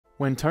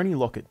When Tony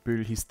Lockett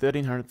booted his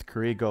 1300th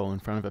career goal in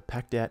front of a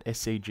packed-out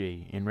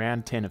SCG in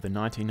round 10 of the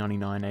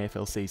 1999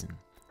 AFL season,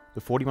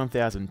 the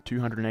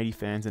 41,280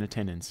 fans in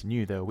attendance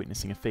knew they were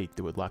witnessing a feat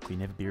that would likely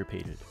never be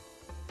repeated.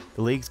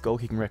 The league's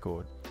goal-kicking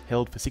record,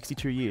 held for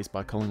 62 years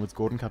by Collingwood's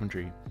Gordon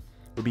Coventry,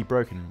 would be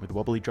broken with a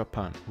wobbly drop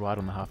punt right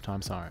on the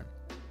halftime siren.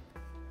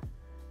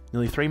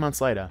 Nearly 3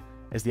 months later,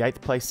 as the 8th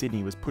place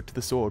Sydney was put to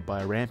the sword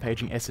by a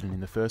rampaging Essendon in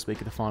the first week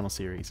of the final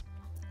series,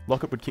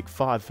 Lockett would kick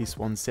 5 of his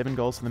Swans' 7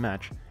 goals for the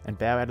match and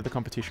bow out of the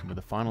competition with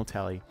a final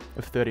tally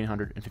of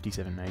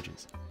 1,357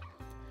 majors.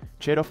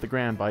 Cheered off the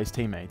ground by his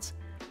teammates,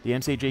 the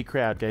MCG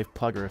crowd gave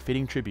Plugger a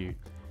fitting tribute,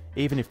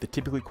 even if the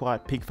typically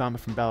quiet pig farmer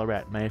from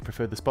Ballarat may have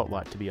preferred the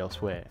spotlight to be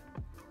elsewhere.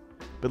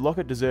 But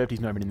Lockett deserved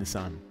his moment in the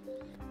sun.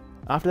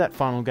 After that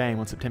final game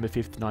on September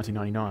 5th,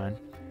 1999,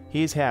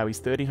 here's how his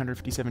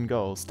 1,357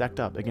 goals stacked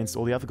up against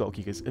all the other goal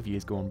kickers of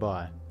years gone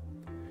by.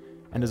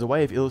 And as a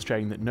way of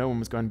illustrating that no one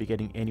was going to be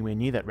getting anywhere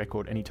near that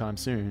record anytime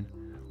soon,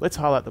 let's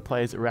highlight the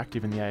players that were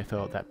active in the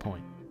AFL at that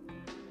point.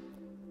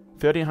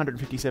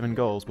 1,357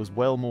 goals was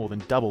well more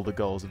than double the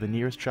goals of the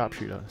nearest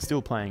sharpshooter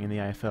still playing in the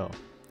AFL.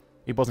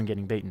 It wasn't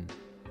getting beaten.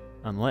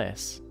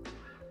 Unless...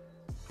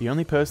 the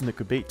only person that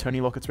could beat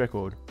Tony Lockett's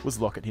record was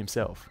Lockett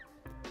himself.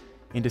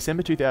 In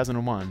December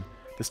 2001,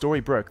 the story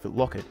broke that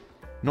Lockett,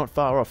 not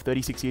far off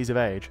 36 years of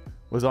age,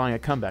 was eyeing a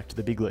comeback to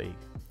the big league.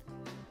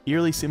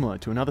 Eerily similar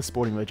to another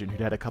sporting legend who'd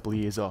had a couple of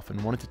years off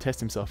and wanted to test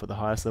himself at the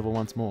highest level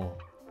once more.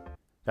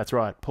 That's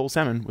right, Paul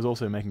Salmon was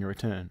also making a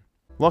return.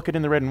 Lockett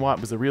in the red and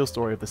white was the real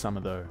story of the summer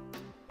though.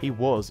 He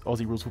was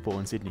Aussie rules football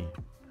in Sydney.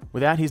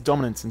 Without his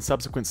dominance and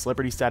subsequent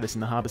celebrity status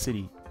in the harbour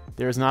city,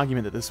 there is an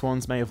argument that the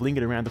Swans may have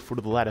lingered around the foot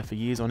of the ladder for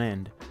years on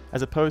end,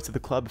 as opposed to the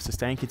club of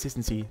sustained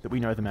consistency that we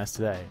know them as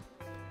today.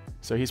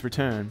 So his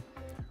return,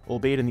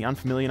 albeit in the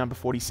unfamiliar number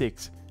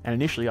 46, and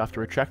initially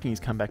after retracting his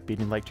comeback bid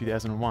in late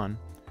 2001,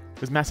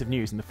 was massive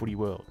news in the footy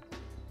world.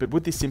 But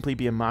would this simply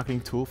be a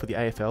marketing tool for the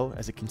AFL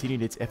as it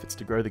continued its efforts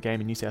to grow the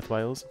game in New South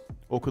Wales,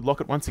 or could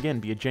Lockett once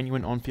again be a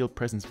genuine on-field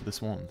presence for the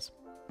Swans?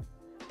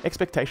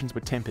 Expectations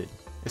were tempered,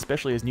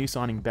 especially as new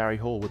signing Barry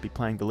Hall would be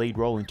playing the lead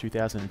role in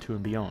 2002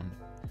 and beyond,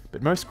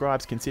 but most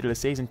scribes considered a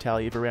season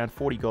tally of around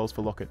 40 goals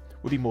for Lockett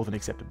would be more than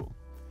acceptable.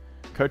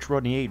 Coach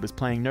Rodney Eade was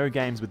playing no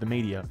games with the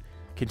media,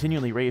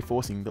 continually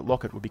reinforcing that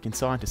Lockett would be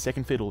consigned to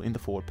second fiddle in the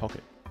forward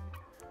pocket.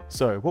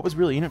 So, what was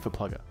really in it for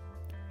Plugger?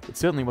 It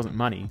certainly wasn't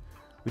money,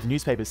 with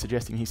newspapers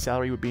suggesting his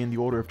salary would be in the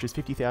order of just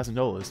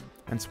 $50,000,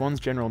 and Swans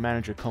general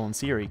manager Colin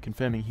Seary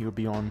confirming he would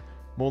be on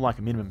more like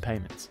minimum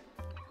payments.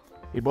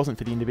 It wasn't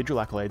for the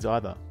individual accolades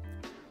either.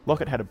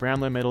 Lockett had a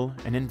Brownlow medal,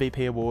 an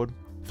MVP award,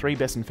 3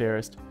 best and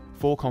fairest,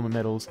 4 Coleman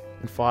medals,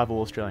 and 5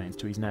 All-Australians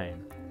to his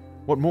name.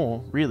 What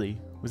more, really,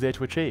 was there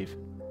to achieve?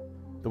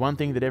 The one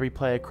thing that every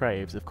player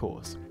craves, of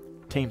course: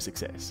 team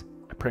success,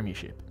 a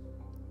premiership.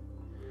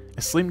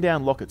 A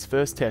slimmed-down Lockett's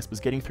first test was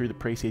getting through the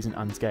pre-season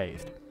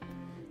unscathed.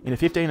 In a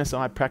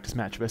 15-a-side practice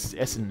match versus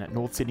Essendon at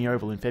North Sydney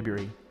Oval in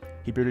February,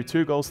 he booted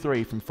 2 goals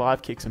 3 from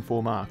 5 kicks and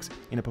 4 marks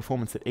in a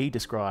performance that Eade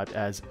described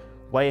as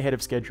way ahead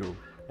of schedule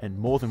and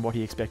more than what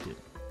he expected.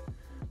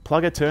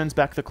 Plugger turns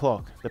back the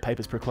clock, the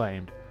papers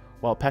proclaimed,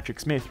 while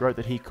Patrick Smith wrote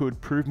that he could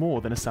prove more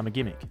than a summer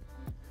gimmick.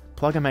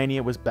 Plugger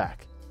mania was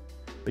back,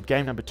 but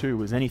game number 2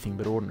 was anything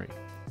but ordinary.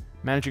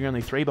 Managing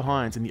only 3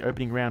 behinds in the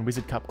opening round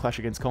Wizard Cup clash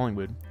against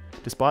Collingwood,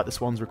 despite the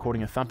Swans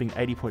recording a thumping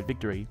 80-point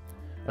victory,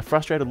 a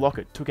frustrated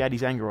Lockett took out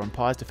his anger on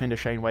Pies defender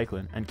Shane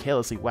Wakelin and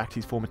carelessly whacked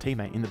his former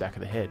teammate in the back of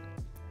the head.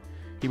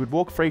 He would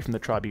walk free from the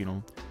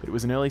tribunal, but it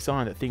was an early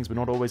sign that things would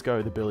not always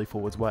go the burly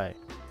forward's way.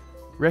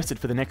 Rested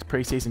for the next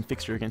pre-season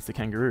fixture against the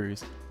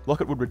Kangaroos,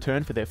 Lockett would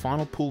return for their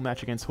final pool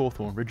match against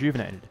Hawthorn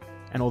rejuvenated,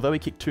 and although he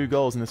kicked 2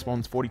 goals in the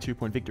Swans'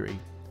 42-point victory,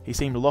 he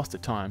seemed lost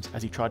at times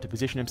as he tried to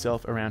position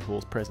himself around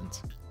Hall's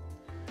presence.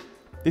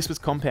 This was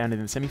compounded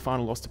in the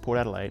semi-final loss to Port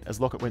Adelaide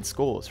as Lockett went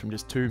scoreless from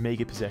just 2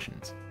 meagre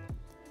possessions.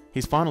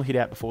 His final hit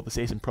out before the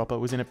season proper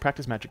was in a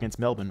practice match against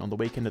Melbourne on the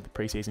weekend of the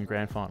pre-season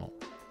grand final.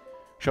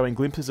 Showing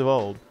glimpses of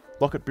old,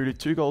 Lockett booted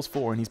 2 goals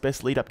 4 in his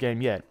best lead-up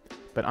game yet,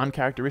 but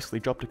uncharacteristically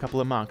dropped a couple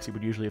of marks he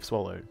would usually have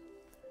swallowed.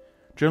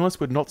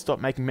 Journalists would not stop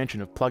making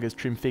mention of Plugger's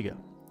trim figure,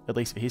 at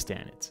least for his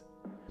standards.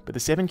 But the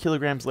 7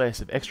 kilograms less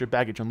of extra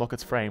baggage on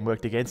Lockett's frame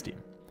worked against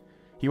him.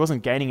 He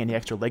wasn't gaining any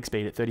extra leg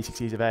speed at 36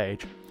 years of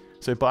age,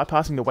 so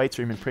bypassing the weights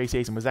room in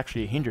pre-season was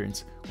actually a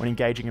hindrance when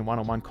engaging in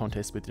one-on-one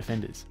contests with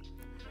defenders.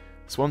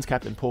 Swans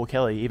captain Paul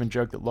Kelly even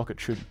joked that Lockett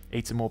should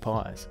eat some more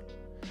pies.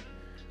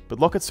 But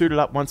Lockett suited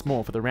up once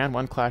more for the round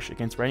 1 clash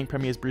against reigning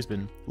premiers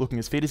Brisbane, looking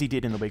as fit as he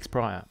did in the weeks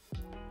prior.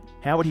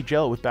 How would he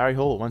gel with Barry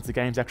Hall once the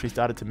games actually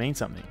started to mean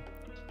something?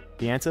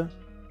 The answer?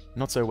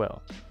 Not so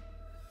well.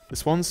 The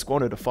Swans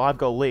squandered a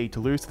 5-goal lead to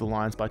lose to the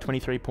Lions by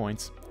 23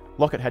 points.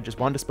 Lockett had just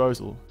 1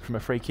 disposal, from a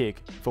free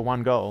kick, for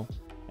 1 goal,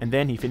 and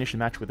then he finished the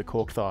match with a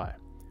corked thigh.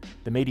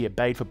 The media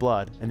bayed for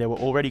blood, and there were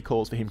already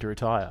calls for him to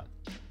retire.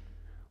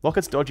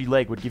 Lockett's dodgy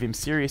leg would give him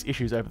serious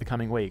issues over the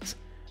coming weeks,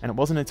 and it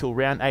wasn't until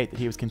round 8 that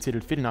he was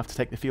considered fit enough to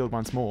take the field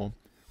once more,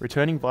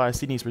 returning via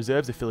Sydney's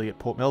reserves affiliate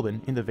Port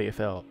Melbourne in the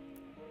VFL.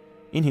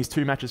 In his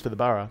 2 matches for the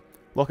Borough,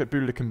 Lockett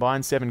booted a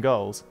combined 7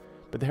 goals,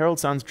 but the Herald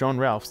Sun's John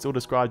Ralph still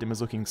described him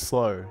as looking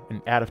slow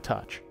and out of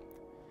touch.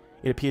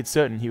 It appeared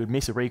certain he would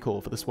miss a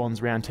recall for the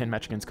Swans' round 10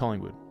 match against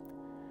Collingwood.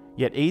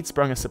 Yet Eade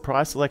sprung a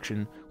surprise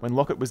selection when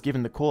Lockett was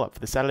given the call-up for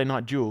the Saturday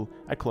night duel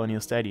at Colonial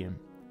Stadium.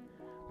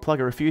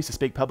 Plugger refused to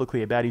speak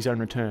publicly about his own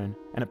return,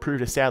 and it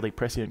proved a sadly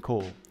prescient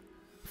call.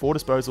 4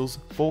 disposals,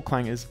 4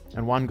 clangers,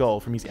 and 1 goal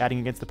from his outing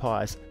against the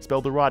Pies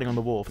spelled the writing on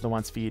the wall for the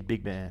once feared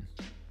big man.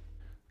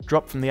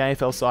 Dropped from the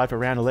AFL side for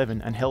round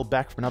 11 and held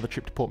back for another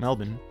trip to Port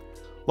Melbourne,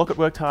 Lockett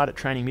worked hard at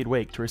training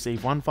midweek to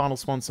receive one final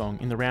swan song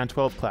in the round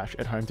 12 clash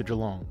at home to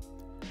Geelong.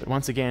 But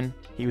once again,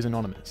 he was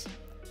anonymous.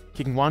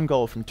 Kicking 1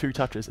 goal from 2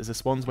 touches as the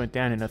Swans went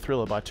down in a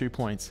thriller by 2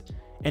 points,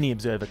 any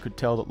observer could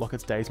tell that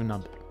Lockett's days were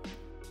numbered.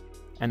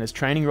 And as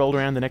training rolled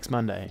around the next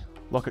Monday,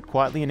 Lockett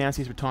quietly announced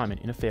his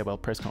retirement in a farewell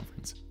press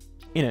conference.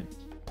 In it,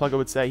 Plugger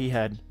would say he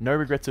had no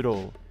regrets at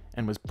all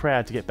and was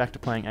proud to get back to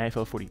playing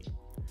AFL footy.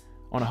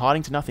 On a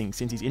hiding to nothing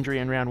since his injury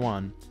in round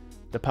 1,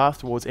 the path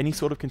towards any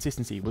sort of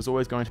consistency was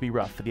always going to be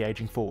rough for the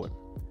ageing forward.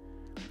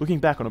 Looking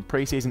back on a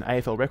pre-season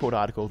AFL record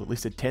article that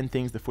listed 10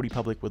 things the footy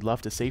public would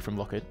love to see from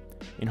Lockett,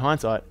 in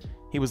hindsight,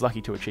 he was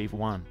lucky to achieve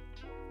 1.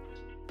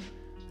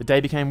 The day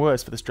became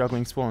worse for the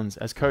struggling Swans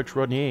as coach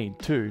Rodney Eade,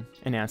 too,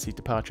 announced his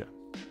departure.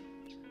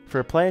 For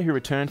a player who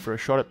returned for a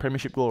shot at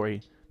premiership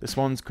glory, the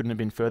Swans couldn't have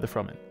been further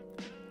from it,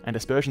 and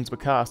aspersions were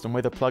cast on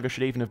whether Plugger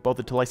should even have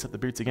bothered to lace up the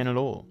boots again at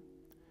all.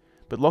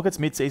 But Lockett's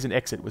mid-season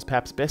exit was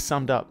perhaps best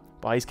summed up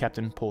by his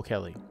captain, Paul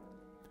Kelly.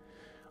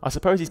 "I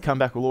suppose his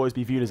comeback will always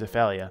be viewed as a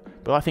failure,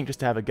 but I think just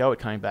to have a go at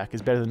coming back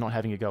is better than not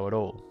having a go at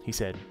all," he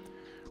said.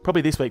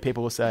 "Probably this week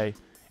people will say,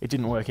 it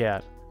didn't work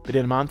out, but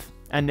in a month,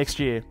 and next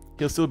year,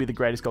 he'll still be the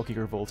greatest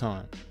goalkicker of all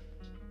time."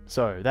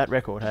 So, that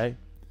record, hey?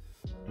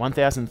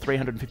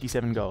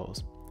 1,357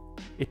 goals.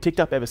 It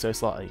ticked up ever so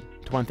slightly,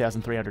 to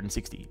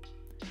 1,360.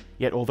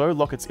 Yet although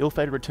Lockett's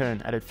ill-fated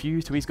return added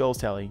few to his goals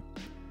tally,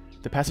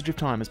 the passage of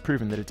time has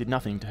proven that it did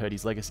nothing to hurt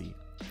his legacy.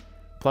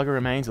 Plugger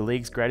remains the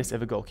league's greatest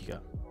ever goalkicker,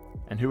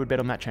 and who would bet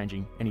on that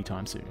changing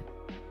anytime soon?